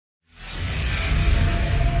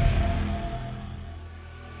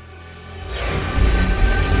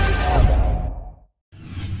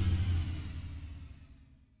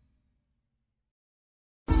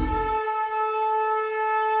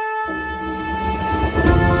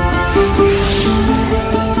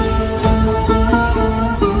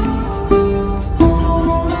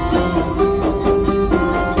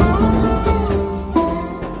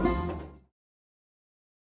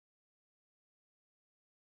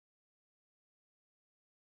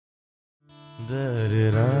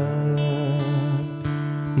Da-da-da,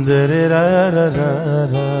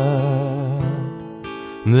 da-da-da-da-da-da,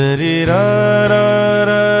 da-da-da-da-da-da-da,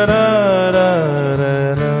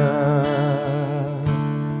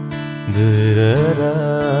 da-da-da,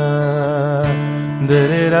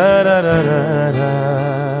 da-da-da-da-da-da,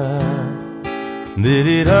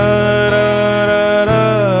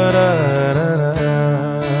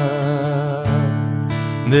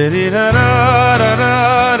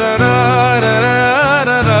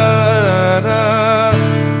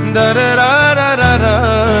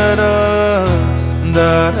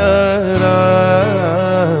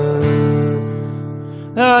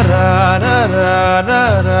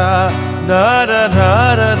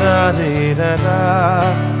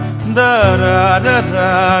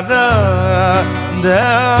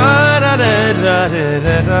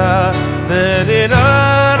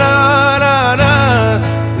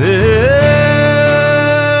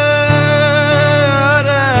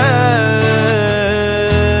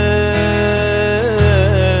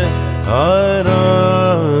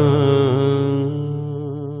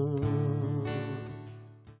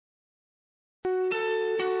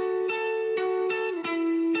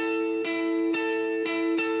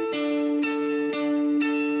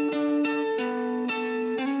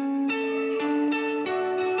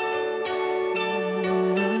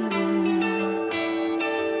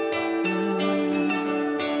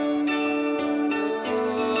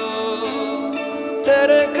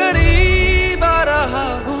 तेरे करीब आ रहा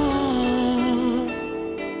हूँ,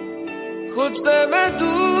 खुद से मैं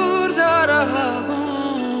दूर जा रहा हूँ।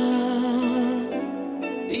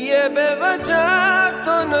 ये बेवजह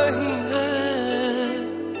तो नहीं है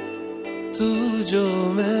तू जो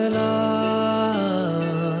मिला,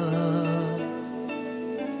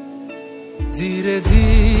 धीरे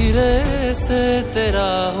धीरे से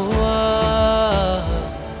तेरा हुआ,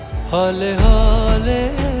 हौले हौले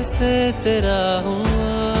से तेरा हुआ,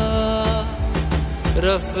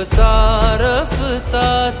 रफ्ता रफ्ता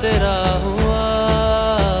तेरा हुआ।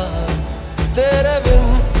 तेरे बिन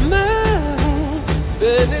मैं हूँ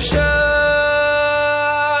बेनिशान,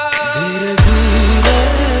 धीरे धीरे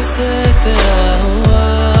से तेरा हुआ,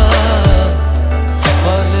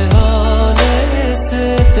 हौले हौले से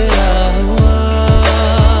तेरा हुआ,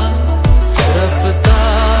 रफ्ता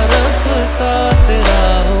रफ्ता तेरा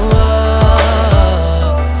हुआ।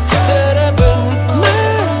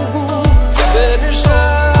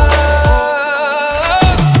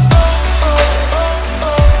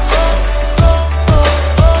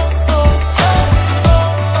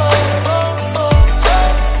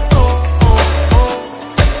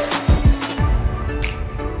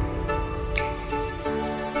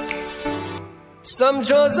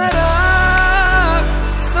 समझो जरा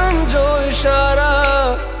समझो इशारा,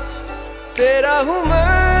 तेरा हूँ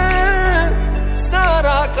मैं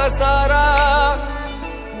सारा का सारा।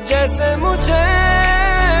 जैसे मुझे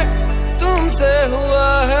तुमसे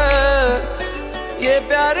हुआ है, ये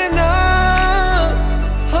प्यार ना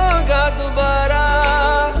होगा दोबारा।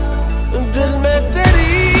 दिल में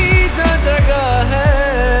तेरी जो जगह है,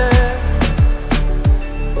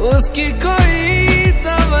 उसकी कोई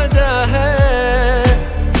तो वजह है।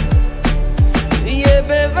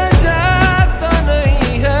 बेवजह तो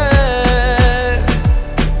नहीं है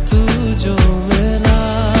तू जो मिला,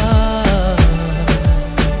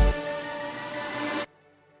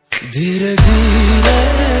 धीरे धीरे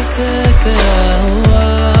से तेरा हुआ,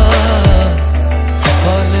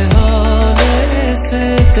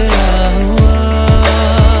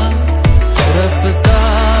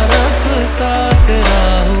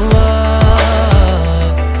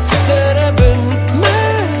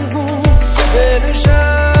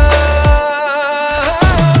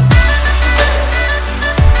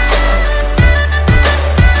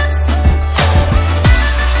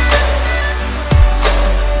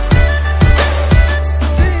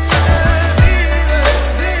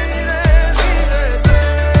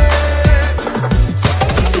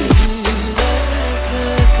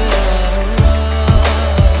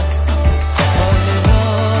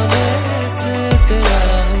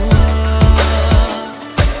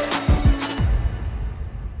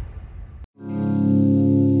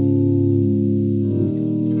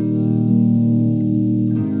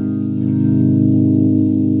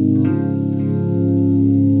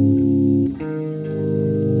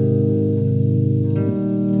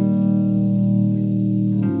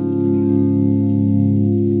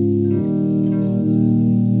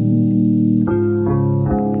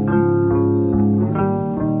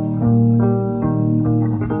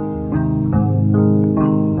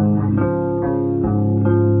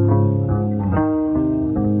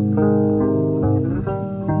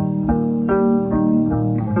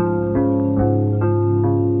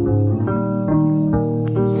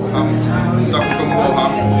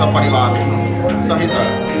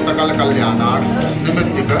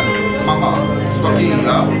 स्वकीय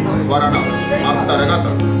वर्ण अंतर्गत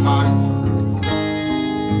कार्य।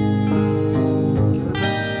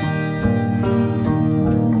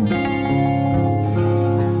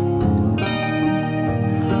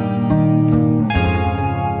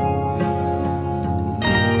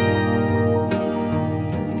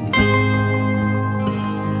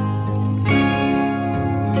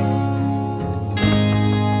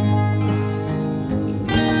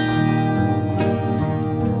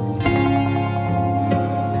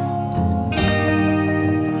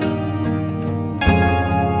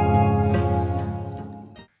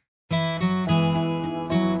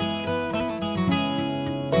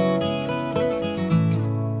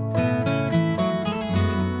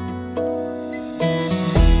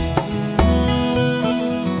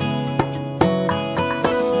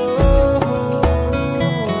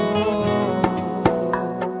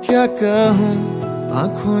 क्या कहूँ,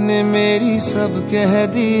 आँखों ने मेरी सब कह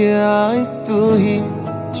दिया, एक तू ही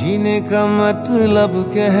जीने का मतलब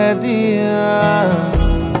कह दिया।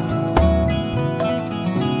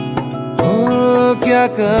 ओ क्या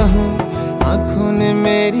कहूँ, आँखों ने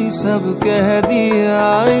मेरी सब कह दिया,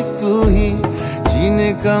 एक तू ही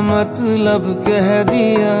जीने का मतलब कह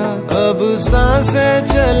दिया। अब सांसें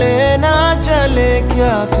चले ना चले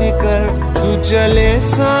क्या फिकर, तू चले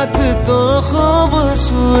साथ तो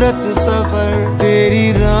खूबसूरत सफर।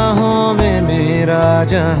 तेरी राहों में मेरा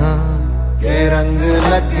जहां के रंग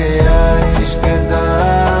लग गया इश्क दा,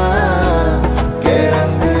 के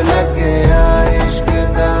रंग लग गया इश्क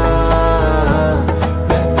दा।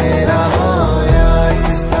 मैं तेरा होया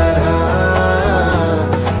इस तरह,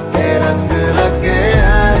 के रंग लग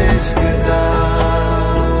गया इश्क दा।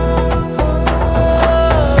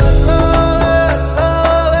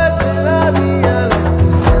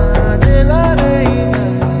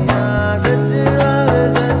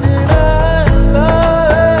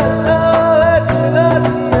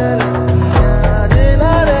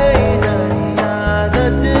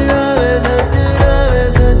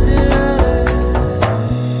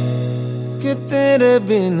 तेरे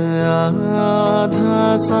बिन आधा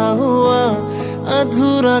सा हुआ,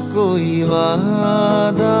 अधूरा कोई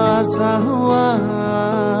वादा सा हुआ।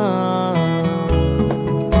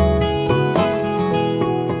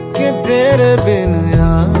 कि तेरे बिन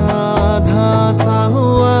आधा सा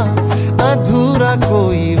हुआ, अधूरा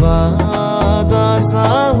कोई वादा सा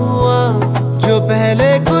हुआ। जो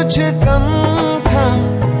पहले कुछ कम था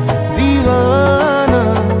दीवाना,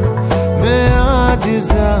 मैं आज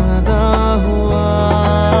ज्यादा हुआ।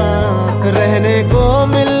 रहने को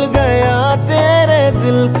मिल गया तेरे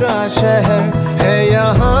दिल का शहर, है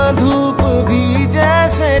यहाँ धूप भी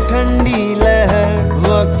जैसे ठंडी लहर।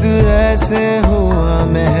 वक्त ऐसे हुआ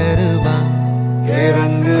मेहरबान, के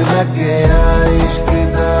रंग लग गया इश्क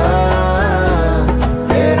दा,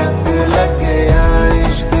 के रंग लग गया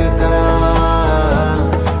इश्क दा।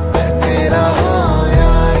 मैं तेरा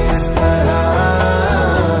होया इस तरह,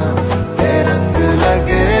 के रंग लग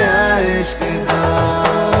गया इश्क दा।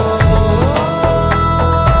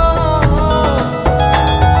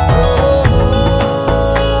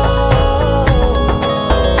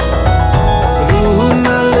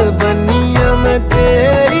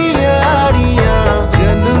 तेरी यारियां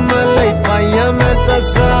जन्म लई पाइया मैं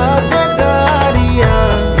तसा जगारियां।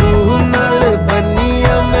 रूह नाल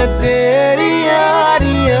बनिया मैं तेरी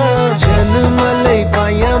यारियां, जन्म लई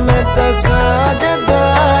पाइया मैं तसा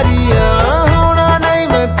जगारियां। होना नहीं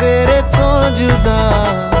मैं तेरे तो जुदा,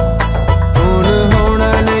 हुण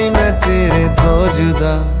होना नहीं मैं तेरे तो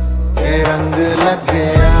जुदा। के रंग लग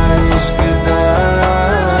गया इश्क दा,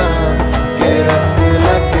 के रंग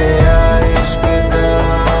लग गया इश्क दा।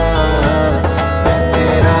 मैं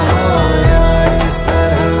तेरा होया इस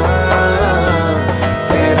तरह,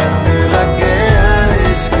 के रंग लग गया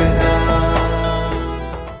इश्क दा।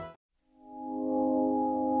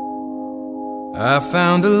 I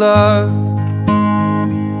found a love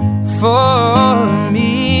for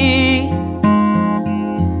me.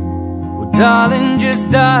 Well, darling, just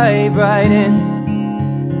dive right in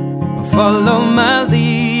and follow my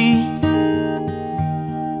lead.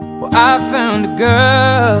 Well, I found a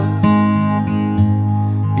girl,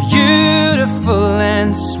 beautiful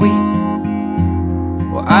and sweet.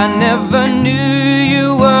 Well, I never knew you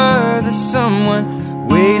were the someone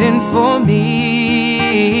waiting for me.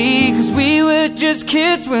 'Cause we were just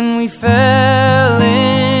kids when we fell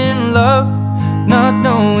in love, not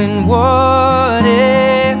knowing what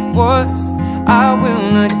it was. I will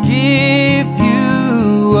not give you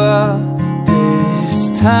up this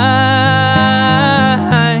time.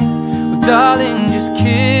 Well, darling, just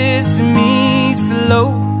kiss me slow.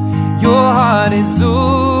 Your heart is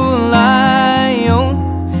all I own,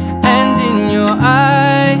 and in your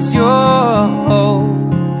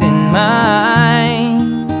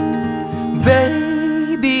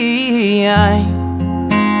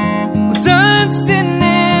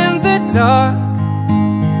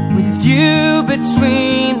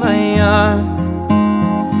my arms,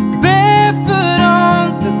 barefoot on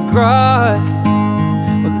the grass.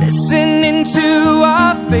 We're listening to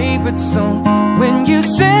our favorite song. When you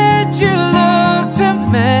said you looked a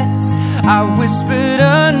mess, I whispered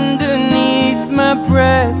underneath my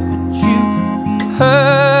breath, but you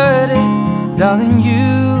heard it. Darling, you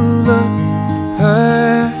look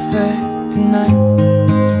perfect tonight.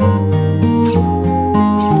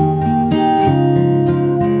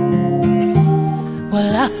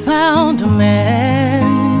 Well, I found a man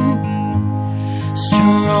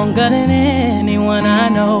stronger than anyone I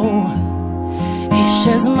know. He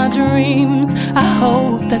shares my dreams. I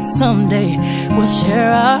hope that someday we'll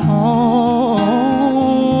share our home.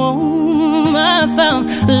 I found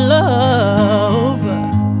love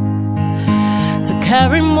to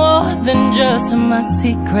carry more than just my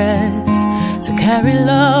secrets, to carry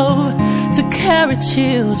love, to carry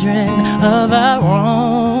children of our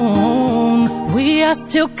own. We are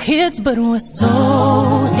still kids, but we're so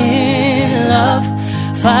in love,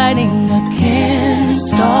 fighting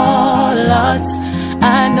against all odds.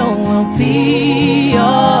 I know we'll be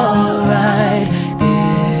alright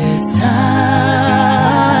this time.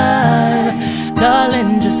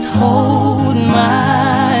 Darling, just hold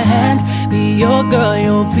my hand. Be your girl,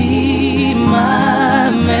 you'll be my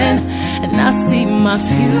man. And I see my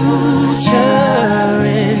future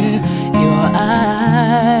in your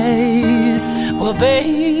eyes. Well,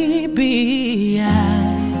 baby,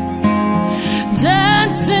 I'm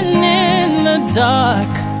dancing in the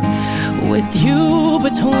dark with you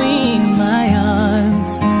between my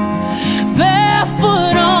arms,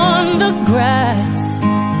 barefoot on the grass,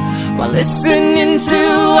 while listening to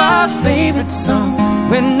our favorite song.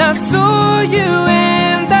 When I saw you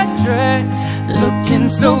in that dress, looking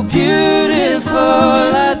so beautiful,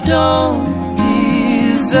 I don't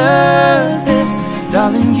deserve this.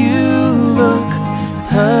 Darling, you look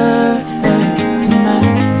perfect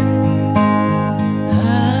tonight.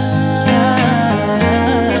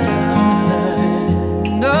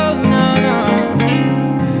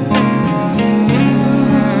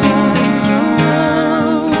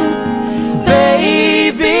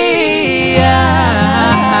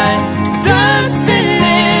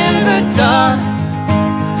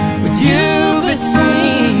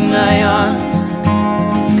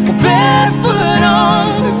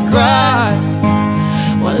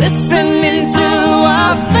 Listening to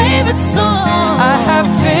our favorite song. I have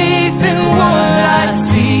faith in what I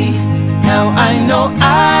see. Now I know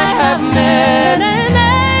I have met an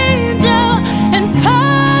angel in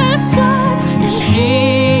person. She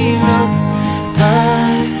looks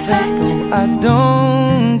perfect. I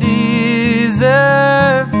don't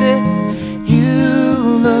deserve this. You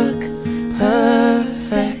look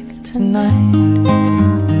perfect tonight.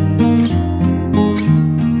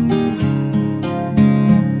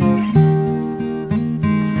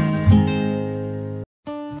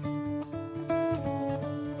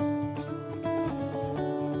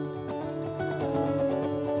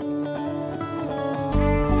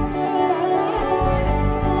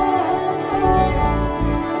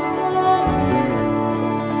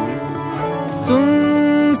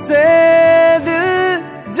 तुमसे दिल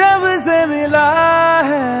जब से मिला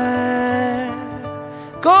है,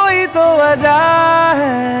 कोई तो वजह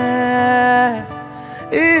है,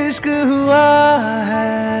 इश्क हुआ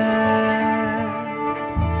है।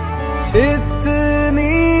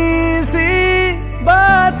 इतनी सी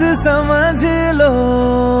बात समझ लो,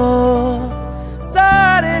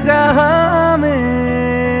 सारे जहां में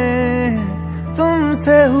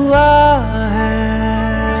तुमसे हुआ है।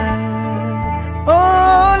 ओ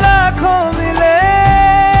लाखों मिले,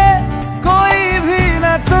 कोई भी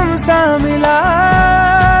ना तुम सा मिला।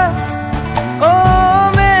 ओ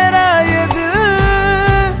मेरा ये दिल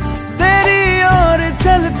तेरी ओर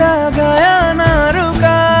चलता गया, ना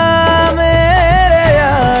रुका। मेरे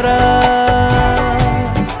यारा,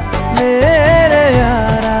 मेरे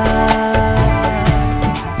यारा,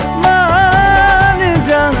 मान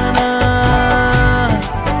जाना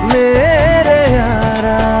मेरे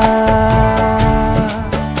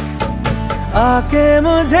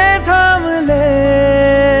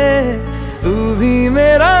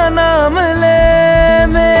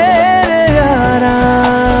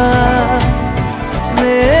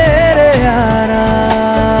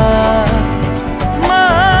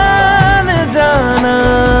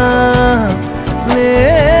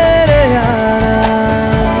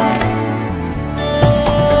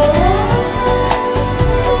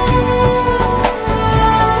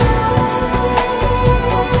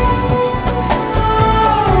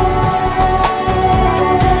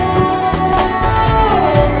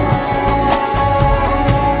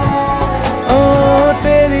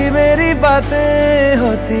बातें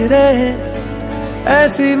होती रहे,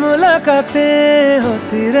 ऐसी मुलाकातें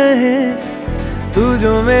होती रहे, तू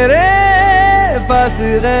जो मेरे पास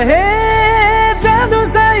रहे, जादू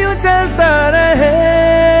सा यूं चलता रहे।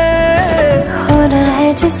 होना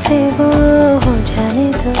है जिससे वो हो जाने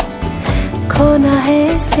दो, खोना है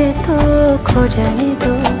इससे तो खो जाने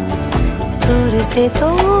दो, दूर से तो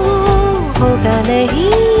होगा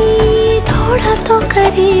नहीं, थोड़ा तो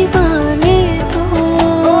करीब आने दो।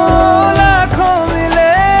 लाखों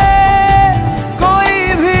मिले कोई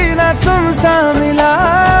भी ना तुम सा मिला,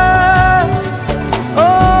 ओ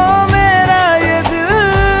मेरा ये दिल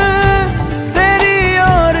तेरी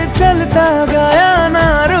ओर चलता गया ना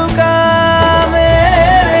रुका।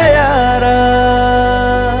 मेरे यारा,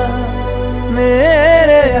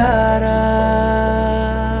 मेरे यारा।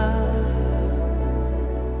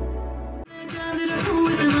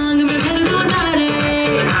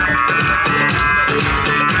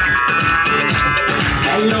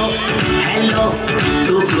 हेलो हेलो,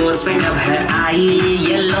 2 फ्लोर्स पे जब है आई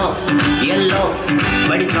येलो येलो,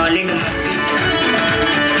 बड़ी सॉलिड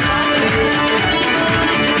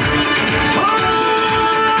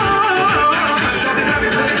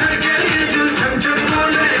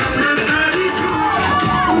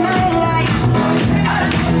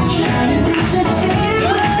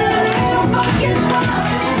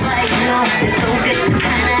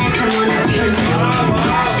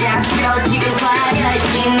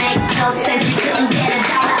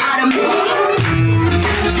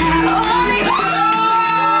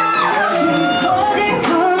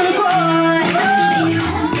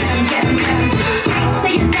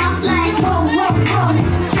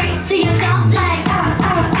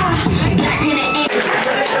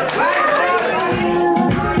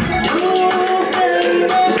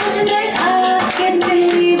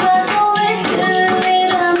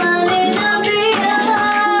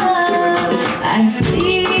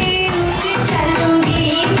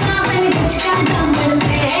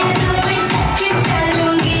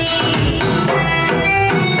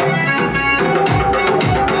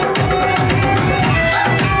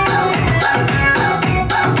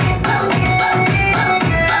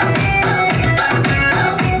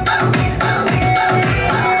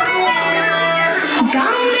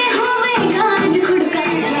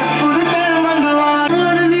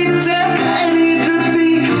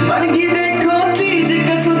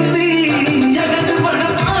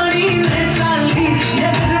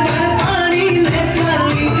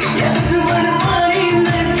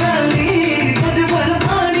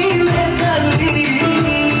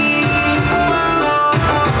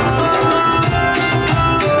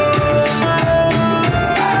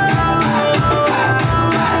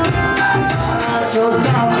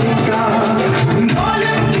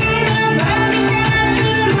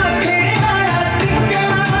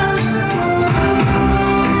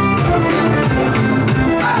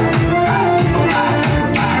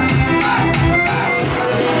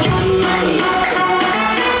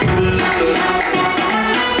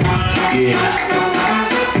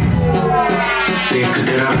देख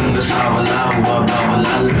तेरा रंग सावला हुआ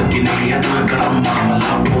बावला, लड़की नहीं है तो गरम मामला,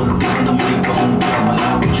 बोलती बंद मुड़ी कहूँ क्या भला,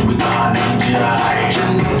 कुछ भी कहा नहीं जाए।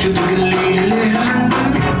 कुछ दिल्ली हिले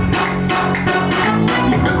लंदन,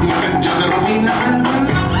 मुटक मुटक जजरवी लंदन,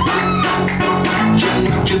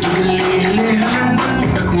 कुछ दिल्ली हिले लंदन,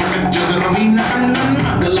 मुटक मुटक जजरवी लंदन,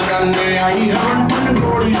 आग लगाने आई हवन,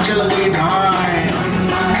 गोली चल गई धाए।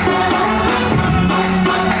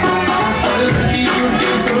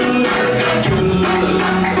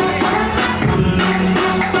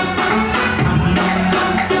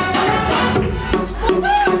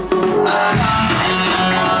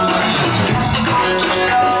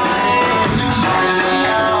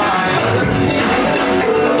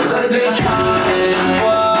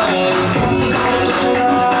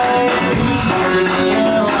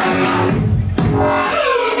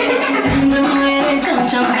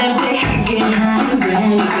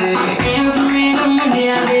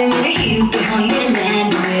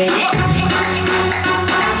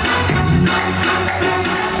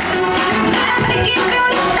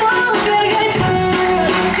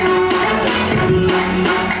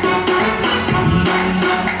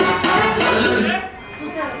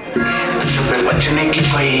 बचने की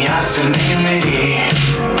कोई आस नहीं मेरी,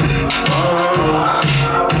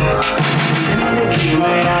 जिंदगी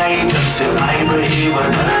में आई जब से भाई बड़ी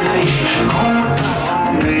बदल गई, घूमता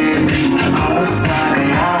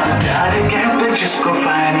गया प्यार कहते जिसको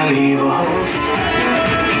फाइनली वो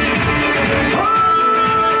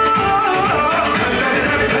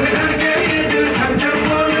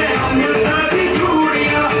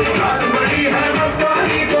रात बड़ी है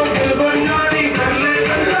रफ्तारी तो दिल बन जानी, कर ले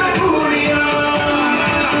गल्ला पूरिया।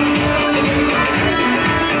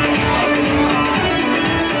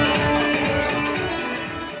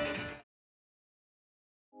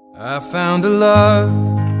 I found a love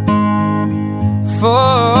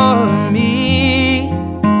for me.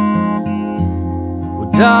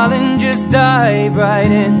 Well, darling, just dive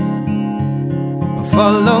right in and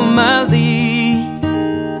follow my lead.